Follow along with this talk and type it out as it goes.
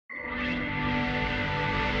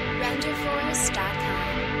rangerforest.com.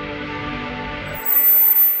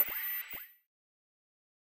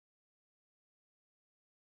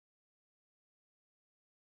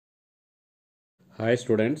 Hi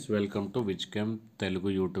students, welcome to విజ్ కెమ్ Telugu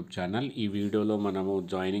YouTube channel. ఈ వీడియోలో మనము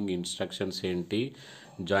జాయినింగ్ ఇన్స్ట్రక్షన్స్ ఏంటి,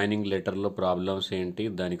 జాయినింగ్ లెటర్లో ప్రాబ్లమ్స్ ఏంటి,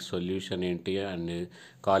 దానికి సొల్యూషన్ ఏంటి, అండ్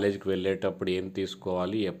కాలేజ్కి వెళ్ళేటప్పుడు ఏం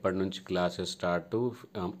తీసుకోవాలి, ఎప్పటి నుంచి క్లాసెస్ స్టార్ట్,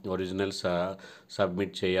 ఒరిజినల్స్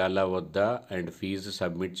సబ్మిట్ చేయాలా వద్దా, అండ్ ఫీజు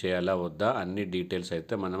సబ్మిట్ చేయాలా వద్దా, అన్ని డీటెయిల్స్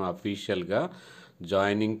అయితే మనం అఫీషియల్గా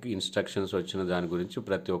జాయినింగ్ ఇన్స్ట్రక్షన్స్ వచ్చిన దాని గురించి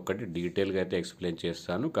ప్రతి ఒక్కటి డీటెయిల్గా అయితే ఎక్స్ప్లెయిన్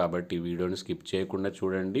చేస్తాను. కాబట్టి ఈ వీడియోని స్కిప్ చేయకుండా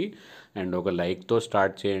చూడండి అండ్ ఒక లైక్తో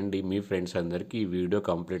స్టార్ట్ చేయండి. మీ ఫ్రెండ్స్ అందరికీ ఈ వీడియో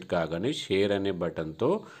కంప్లీట్ కాగానే షేర్ అనే బటన్తో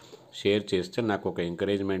షేర్ చేస్తే నాకు ఒక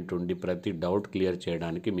ఎంకరేజ్మెంట్ ఉండి ప్రతి డౌట్ క్లియర్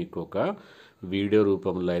చేయడానికి మీకు ఒక వీడియో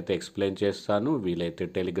రూపంలో అయితే ఎక్స్ప్లెయిన్ చేస్తాను. వీలైతే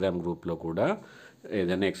టెలిగ్రామ్ గ్రూప్లో కూడా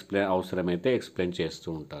ఏదైనా అవసరమైతే ఎక్స్ప్లెయిన్ చేస్తూ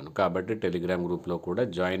ఉంటాను. కాబట్టి టెలిగ్రామ్ గ్రూప్లో కూడా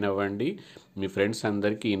జాయిన్ అవ్వండి. మీ ఫ్రెండ్స్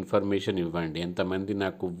అందరికీ ఇన్ఫర్మేషన్ ఇవ్వండి. ఎంతమంది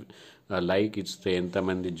నాకు లైక్ ఇస్తే,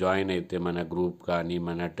 ఎంతమంది జాయిన్ అయితే మన గ్రూప్ కానీ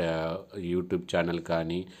మన యూట్యూబ్ ఛానల్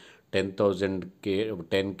కానీ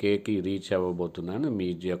 10Kకి రీచ్ అవ్వబోతున్నాను. మీ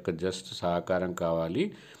యొక్క జస్ట్ సహకారం కావాలి.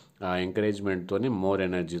 ఆ ఎంకరేజ్మెంట్తోనే మోర్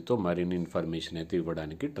ఎనర్జీతో మరిన్ని ఇన్ఫర్మేషన్ అయితే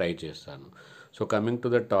ఇవ్వడానికి ట్రై చేస్తాను. So coming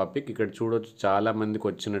to the topic, ఇక్కడ చూడొచ్చు చాలామందికి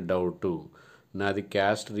వచ్చిన డౌటు, నాది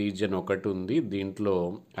క్యాస్ట్ రీజియన్ ఒకటి ఉంది, దీంట్లో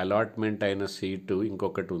అలాట్మెంట్ అయిన సీటు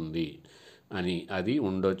ఇంకొకటి ఉంది అని. అది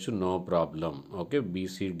ఉండొచ్చు, నో ప్రాబ్లం. ఓకే,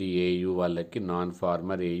 BCDAU వాళ్ళకి నాన్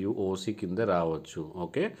ఫార్మర్ AU OC కింద రావచ్చు.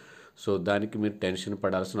 ఓకే, సో దానికి మీరు టెన్షన్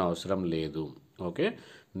పడాల్సిన అవసరం లేదు. Okay,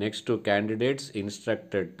 next candidates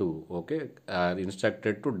instructed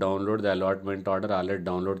to download the allotment order. Already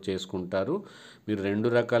download చేసుకుంటారు. మీరు రెండు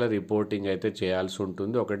రకాల రిపోర్టింగ్ అయితే చేయాల్సి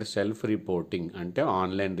ఉంటుంది. ఒకటి సెల్ఫ్ రిపోర్టింగ్, అంటే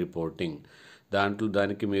ఆన్లైన్ రిపోర్టింగ్.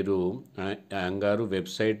 దానికి మీరు అంగారు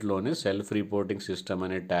వెబ్సైట్లోనే సెల్ఫ్ రిపోర్టింగ్ సిస్టమ్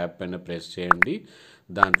అనే ట్యాబ్ పైన ప్రెస్ చేయండి.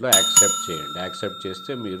 దాంట్లో యాక్సెప్ట్ చేయండి. యాక్సెప్ట్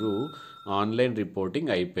చేస్తే మీరు ఆన్లైన్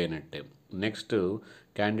రిపోర్టింగ్ అయిపోయినట్టే. Next,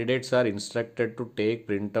 candidates are instructed to take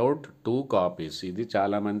printout 2 copies. ఇది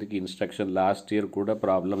చాలామందికి ఇన్స్ట్రక్షన్, లాస్ట్ ఇయర్ కూడా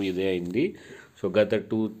ప్రాబ్లం ఇదే అయింది. సో గత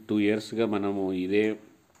టూ ఇయర్స్గా మనము ఇదే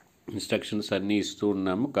ఇన్స్ట్రక్షన్స్ అన్నీ ఇస్తూ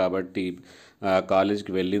ఉన్నాము. కాబట్టి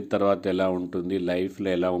కాలేజ్కి వెళ్ళిన తర్వాత ఎలా ఉంటుంది,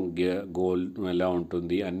 లైఫ్లో గోల్ ఎలా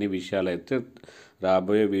ఉంటుంది, అన్ని విషయాలు అయితే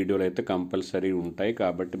రాబోయే వీడియోలు అయితే కంపల్సరీ ఉంటాయి.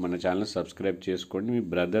 కాబట్టి మన ఛానల్ సబ్స్క్రైబ్ చేసుకోండి. మీ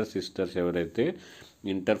బ్రదర్ సిస్టర్స్ ఎవరైతే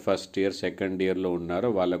ఇంటర్ ఫస్ట్ ఇయర్ సెకండ్ ఇయర్లో ఉన్నారో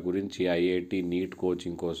వాళ్ళ గురించి IIT నీట్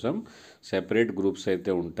కోచింగ్ కోసం సెపరేట్ గ్రూప్స్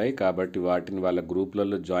అయితే ఉంటాయి. కాబట్టి వాటిని వాళ్ళ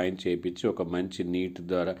గ్రూప్లలో జాయిన్ చేయించి ఒక మంచి నీట్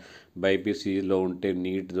ద్వారా, BiPCలో ఉంటే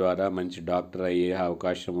నీట్ ద్వారా మంచి డాక్టర్ అయ్యే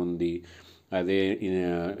అవకాశం ఉంది. అదే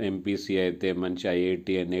MPC అయితే మంచి IIT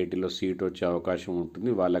NITలో సీట్ వచ్చే అవకాశం ఉంటుంది.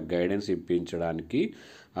 వాళ్ళకి గైడెన్స్ ఇప్పించడానికి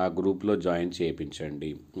ఆ గ్రూప్లో జాయిన్ చేయించండి.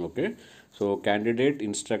 Okay, so candidate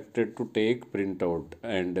instructed to take printout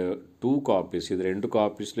and 2 copies. ఇది 2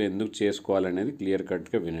 కాపీస్లో ఎందుకు చేసుకోవాలనేది క్లియర్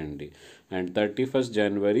కట్గా వినండి. అండ్ 31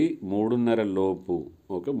 జనవరి 3:30 లోపు,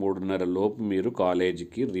 ఓకే, 3:30 లోపు మీరు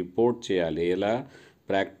కాలేజీకి రిపోర్ట్ చేయాలి. ఎలా?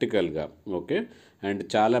 ప్రాక్టికల్గా. ఓకే, అండ్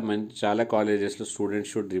చాలా కాలేజెస్లో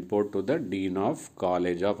students should report to the dean of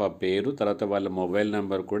college of. ఆ పేరు తర్వాత వాళ్ళ మొబైల్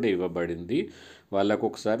నెంబర్ కూడా ఇవ్వబడింది. వాళ్ళకు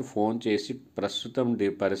ఒకసారి ఫోన్ చేసి ప్రస్తుతం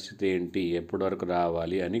పరిస్థితి ఏంటి, ఎప్పటి వరకు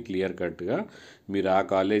రావాలి అని క్లియర్ కట్గా, మీరు ఆ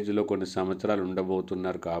కాలేజీలో కొన్ని సంవత్సరాలు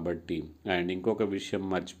ఉండబోతున్నారు కాబట్టి. అండ్ ఇంకొక విషయం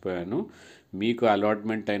మర్చిపోయాను, మీకు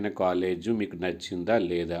అలాట్మెంట్ అయిన కాలేజు మీకు నచ్చిందా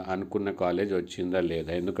లేదా, అనుకున్న కాలేజ్ వచ్చిందా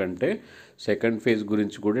లేదా, ఎందుకంటే సెకండ్ ఫేజ్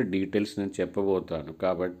గురించి కూడా డీటెయిల్స్ నేను చెప్పబోతాను.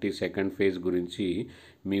 కాబట్టి సెకండ్ ఫేజ్ గురించి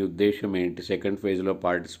మీ ఉద్దేశం ఏంటి, సెకండ్ ఫేజ్లో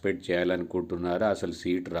పార్టిసిపేట్ చేయాలనుకుంటున్నారా, అసలు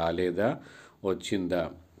సీట్ రాలేదా, వచ్చిందా,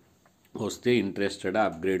 వస్తే ఇంట్రెస్టెడా,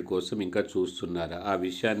 అప్గ్రేడ్ కోసం ఇంకా చూస్తున్నారా, ఆ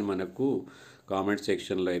విషయాన్ని మనకు కామెంట్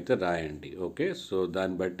సెక్షన్లో అయితే రాయండి. ఓకే, సో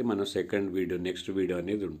దాన్ని బట్టి మనం నెక్స్ట్ వీడియో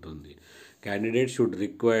అనేది ఉంటుంది. Candidate should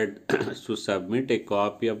required to submit a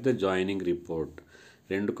copy of the joining report.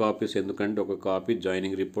 2 copies, ఎందుకంటే ఒక కాపీ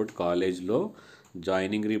జాయినింగ్ రిపోర్ట్ కాలేజ్లో,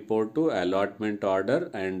 joining report, allotment order,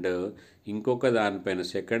 and ఇంకొక దానిపైన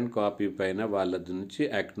సెకండ్ కాపీ పైన వాళ్ళ నుంచి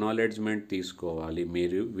అక్నాలెడ్జ్మెంట్ తీసుకోవాలి.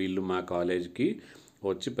 వీళ్ళు మా కాలేజ్కి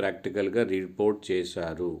వచ్చి ప్రాక్టికల్గా రిపోర్ట్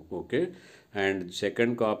చేశారు. Okay, and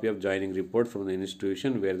second copy of joining report from the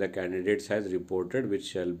institution wear the candidates has reported which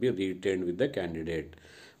shall be retained with the candidate.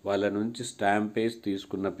 వాళ్ళ నుంచి స్టాంప్ వేసి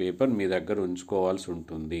తీసుకున్న పేపర్ మీ దగ్గర ఉంచుకోవాల్సి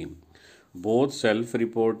ఉంటుంది. Both self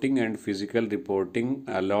reporting and physical reporting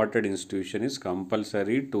allotted institution is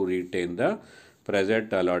compulsory to retain the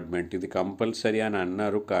present allotment. ఇది compulsory అని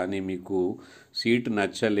అన్నారు, కానీ మీకు సీట్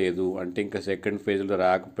నచ్చలేదు అంటే, ఇంకా సెకండ్ ఫేజ్లో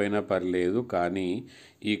రాకపోయినా పర్లేదు, కానీ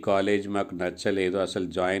ఈ కాలేజ్ మాకు నచ్చలేదు, అసలు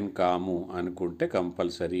జాయిన్ కాము అనుకుంటే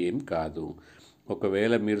కంపల్సరీ ఏం కాదు.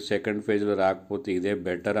 ఒకవేళ మీరు సెకండ్ ఫేజ్లో రాకపోతే ఇదే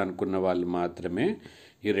బెటర్ అనుకున్న వాళ్ళు మాత్రమే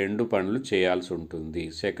ఈ 2 పనులు చేయాల్సి ఉంటుంది.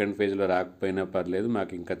 సెకండ్ ఫేజ్లో రాకపోయినా పర్లేదు,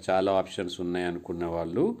 మాకు ఇంకా చాలా ఆప్షన్స్ ఉన్నాయి అనుకున్న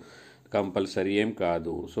వాళ్ళు కంపల్సరీ ఏం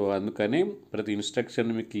కాదు. సో అందుకనే ప్రతి ఇన్స్ట్రక్షన్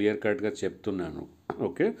మీకు క్లియర్ కట్గా చెప్తున్నాను.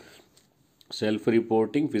 Okay, self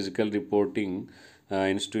reporting, physical reporting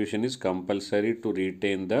institution is compulsory to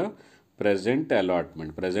retain the present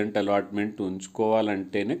allotment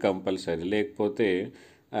ఉంచుకోవాలంటేనే compulsory, లేకపోతే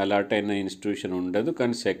అలాట్ అయిన ఇన్స్టిట్యూషన్ ఉండదు.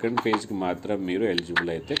 కానీ సెకండ్ ఫేజ్కి మాత్రం మీరు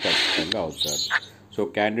ఎలిజిబుల్ అయితే ఖచ్చితంగా అవుతారు. So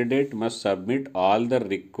candidate must submit all the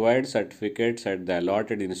required certificates at the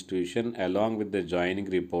allotted institution along with the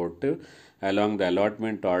joining report along the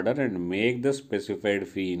allotment order and make the specified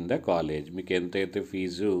fee in the college. మీకు ఎంతైతే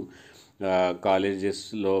fee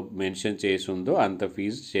కాలేజెస్లో mention చేసి ఉందో అంత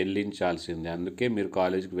fee చెల్లించాల్సిందే. అందుకే మీరు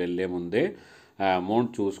కాలేజ్కి వెళ్ళే ముందే ఆ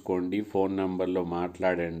అమౌంట్ చూసుకోండి, ఫోన్ నెంబర్లో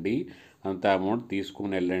మాట్లాడండి, అంత అమౌంట్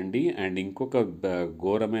తీసుకుని వెళ్ళండి. అండ్ ఇంకొక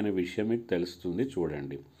ఘోరమైన విషయం మీకు తెలుస్తుంది,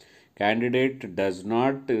 చూడండి. Candidate does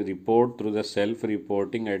not report through the self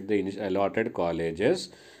reporting at the allotted colleges.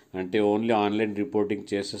 అంటే ఓన్లీ ఆన్లైన్ రిపోర్టింగ్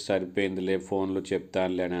చేస్తే సరిపోయిందిలే, ఫోన్లో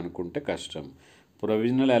చెప్తానులే అని అనుకుంటే కష్టం.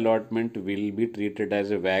 Provisional allotment will be treated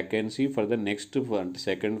as a vacancy for the next, అంటే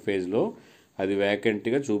సెకండ్ ఫేజ్లో అది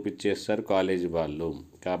వ్యాకెంట్గా చూపించేస్తారు కాలేజీ వాళ్ళు.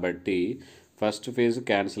 కాబట్టి ఫస్ట్ ఫేజ్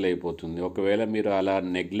క్యాన్సిల్ అయిపోతుంది. ఒకవేళ మీరు అలా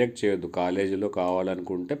నెగ్లెక్ట్ చేయొద్దు, కాలేజీలో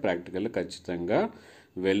కావాలనుకుంటే ప్రాక్టికల్ ఖచ్చితంగా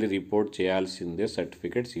వెళ్ళి రిపోర్ట్ చేయాల్సిందే,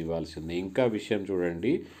 సర్టిఫికేట్స్ ఇవ్వాల్సిందే. ఇంకా విషయం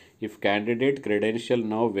చూడండి, if candidate credential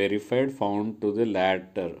now verified found to the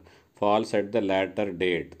later falls at the later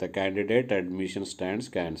date the candidate admission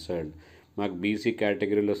stands cancelled. మాకు బీసీ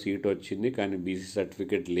కేటగిరీలో సీట్ వచ్చింది కానీ బీసీ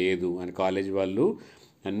సర్టిఫికేట్ లేదు అని కాలేజ్ వాళ్ళు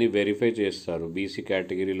అన్నీ వెరిఫై చేస్తారు. బీసీ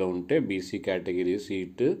కేటగిరీలో ఉంటే బీసీ కేటగిరీ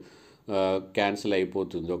సీట్ క్యాన్సిల్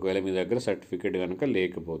అయిపోతుంది ఒకవేళ మీ దగ్గర సర్టిఫికేట్ కనుక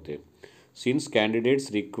లేకపోతే. Since candidates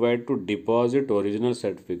required to deposit original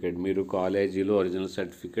certificate, మీరు కాలేజీలో ఒరిజినల్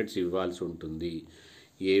సర్టిఫికేట్స్ ఇవ్వాల్సి ఉంటుంది.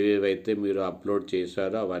 ఏవేవైతే మీరు అప్లోడ్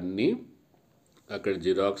చేశారో అవన్నీ అక్కడ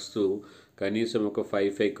జిరాక్స్ కనీసం ఒక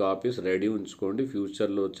 5 కాపీస్ రెడీ ఉంచుకోండి.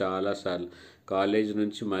 ఫ్యూచర్లో చాలాసార్లు కాలేజ్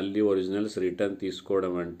నుంచి మళ్ళీ ఒరిజినల్స్ రిటర్న్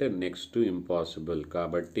తీసుకోవడం అంటే నెక్స్ట్ ఇంపాసిబుల్.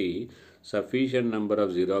 కాబట్టి sufficient number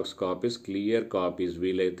of xerox copies, clear copies,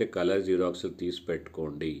 వీలైతే కలర్ జిరాక్స్ తీసి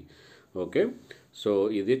పెట్టుకోండి. ఓకే, సో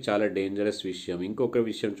ఇది చాలా డేంజరస్ విషయం. ఇంకొక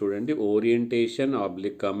విషయం చూడండి, orientation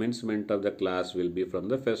commencement of the class will be from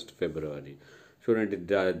the 1st February. చూడండి,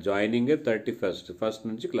 జాయినింగ్ 31st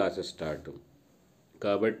నుంచి క్లాసెస్ స్టార్ట్.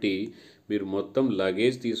 కాబట్టి మీరు మొత్తం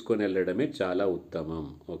లగేజ్ తీసుకొని వెళ్ళడమే చాలా ఉత్తమం.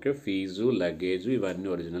 ఓకే, ఫీజు, లగేజు ఇవన్నీ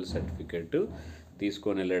ఒరిజినల్ సర్టిఫికెట్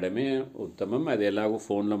తీసుకొని వెళ్ళడమే ఉత్తమం. అది ఎలాగో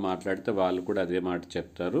ఫోన్లో మాట్లాడితే వాళ్ళు కూడా అదే మాట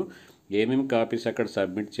చెప్తారు. ఏమేమి కాపీస్ అక్కడ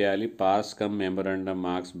సబ్మిట్ చేయాలి, pass come memorandum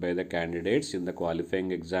marks by the candidates in the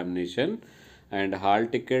qualifying examination and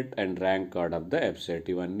hall ticket and rank card of the EAPCET,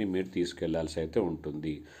 ఇవన్నీ మీరు తీసుకెళ్లాల్సి అయితే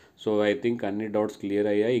ఉంటుంది. సో ఐ థింక్ అన్ని డౌట్స్ క్లియర్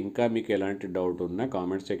అయ్యాయి. ఇంకా మీకు ఎలాంటి డౌట్ ఉన్నా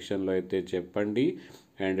కామెంట్ సెక్షన్లో అయితే చెప్పండి.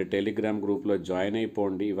 అండ్ టెలిగ్రామ్ గ్రూప్లో జాయిన్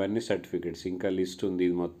అయిపోండి. ఇవన్నీ సర్టిఫికెట్స్ ఇంకా లిస్ట్ ఉంది,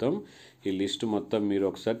 ఇది మొత్తం ఈ లిస్ట్ మొత్తం మీరు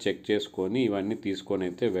ఒకసారి చెక్ చేసుకొని ఇవన్నీ తీసుకొని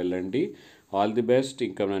అయితే వెళ్ళండి. All the best.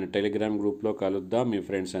 ఇంకా మన టెలిగ్రామ్ గ్రూప్లో కలుద్దాం. మీ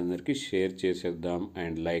ఫ్రెండ్స్ అందరికీ షేర్ చేసేద్దాం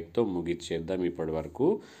అండ్ లైక్తో ముగిచ్చేద్దాం. ఇప్పటి వరకు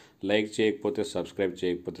లైక్ చేయకపోతే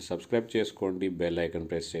సబ్స్క్రైబ్ చేసుకోండి. బెల్ ఐకాన్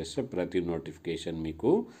ప్రెస్ చేస్తే ప్రతి నోటిఫికేషన్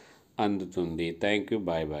మీకు అందుతుంది. Thank you,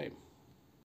 bye bye.